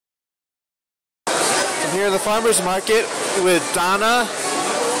Here at the farmers market with Donna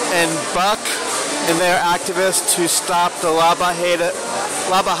and Buck and their activists to stop the La Bajada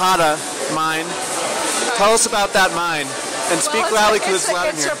mine. Tell us about that mine and speak loudly because it's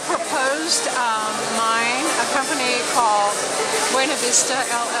loud in here. It's a proposed mine. A company called Buena Vista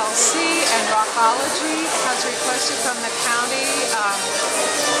LLC and Rockology has requested from the county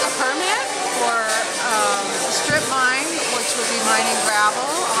a permit for a strip mine, which will be mining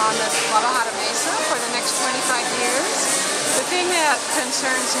gravel on the Bajada Mesa for the next 25 years. The thing that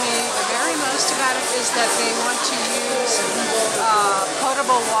concerns me the very most about it is that they want to use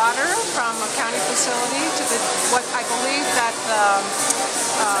potable water from a county facility to what I believe that the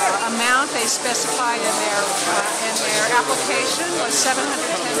amount they specified in their application was 710,000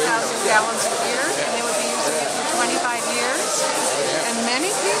 gallons a year, and they would be using it for 25 years. And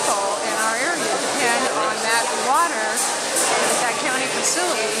many people in our area depend on that water, that county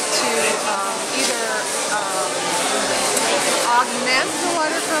facility, to either augment the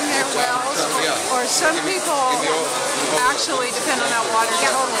water from their wells, or some people actually depend on that water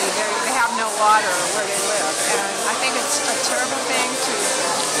totally. They have no water where they live. And I think it's a terrible thing to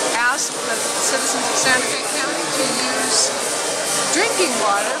ask the citizens of Santa Fe County to use drinking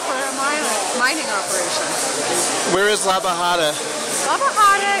water for a mining operation. Where is La Bajada? La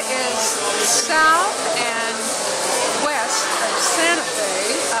Bajada is south and west of Santa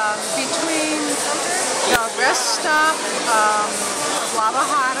Fe, between the rest stop of La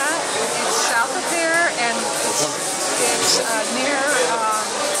Bajada. It's south of there, and it's near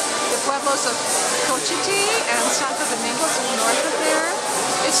the pueblos of Cochiti and Santo Domingo, so north of there.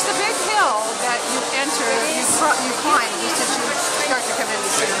 It's the big hill that you enter, you climb just as you start to come into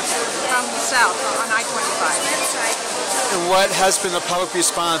Santa Fe from the south on I-25. And what has been the public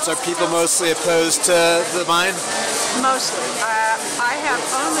response? Are people mostly opposed to the mine? Mostly. I have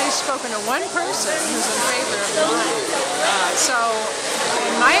only spoken to one person who's in favor of the mine. So,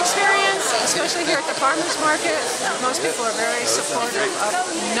 in my experience, especially here at the farmers market, most people are very supportive of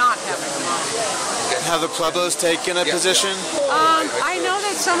not having a mine. Have the Pueblos taken a position? I know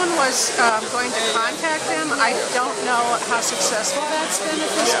that someone was going to contact them. I don't know how successful that's been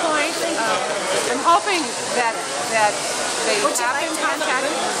at this point. I'm hoping that they have been contacted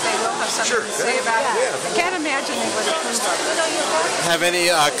and they will have something to say about it. I can't imagine they would approve of it. Have any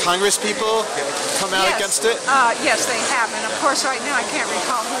Congress people come out against it? Yes, they have. And of course, right now I can't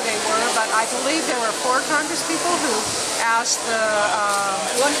recall who they were, but I believe there were 4 Congress people who asked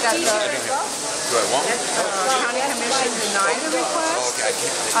that the county commission deny the request.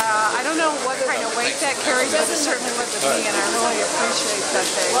 I don't know what kind of weight that carries, but it certainly was with me, and I really appreciate that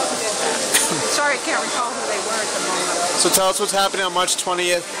they did that. Sorry, I can't recall who they were at the moment. So tell us what's happening on March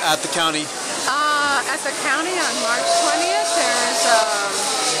 20th at the county. At the county on March 20th, there's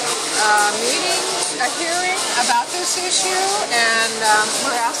a hearing about this issue, and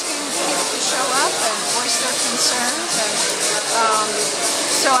we're asking people to show up and voice their concerns. And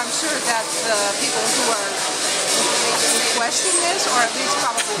so I'm sure that the people who are requesting this, or at least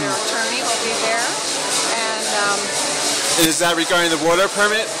probably their attorney, will be there. And is that regarding the water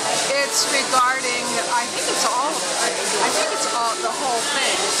permit? It's regarding, I think it's all the whole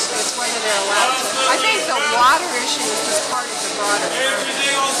thing. It's whether they're allowed to. I think the water issue is just part of the broader.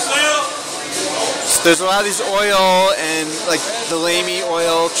 There's a lot of these oil and like the Lamy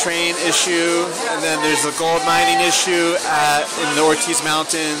oil train issue, and then there's the gold mining issue in the Ortiz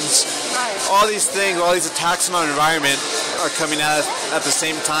Mountains. Right. All these things, all these attacks on our environment are coming out at the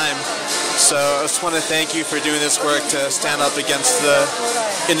same time. So I just want to thank you for doing this work to stand up against the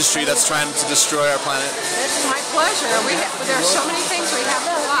industry that's trying to destroy our planet. It's my pleasure. There's so many things we have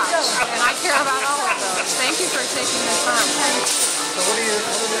to watch, and I care about all of those. Thank you for taking the time.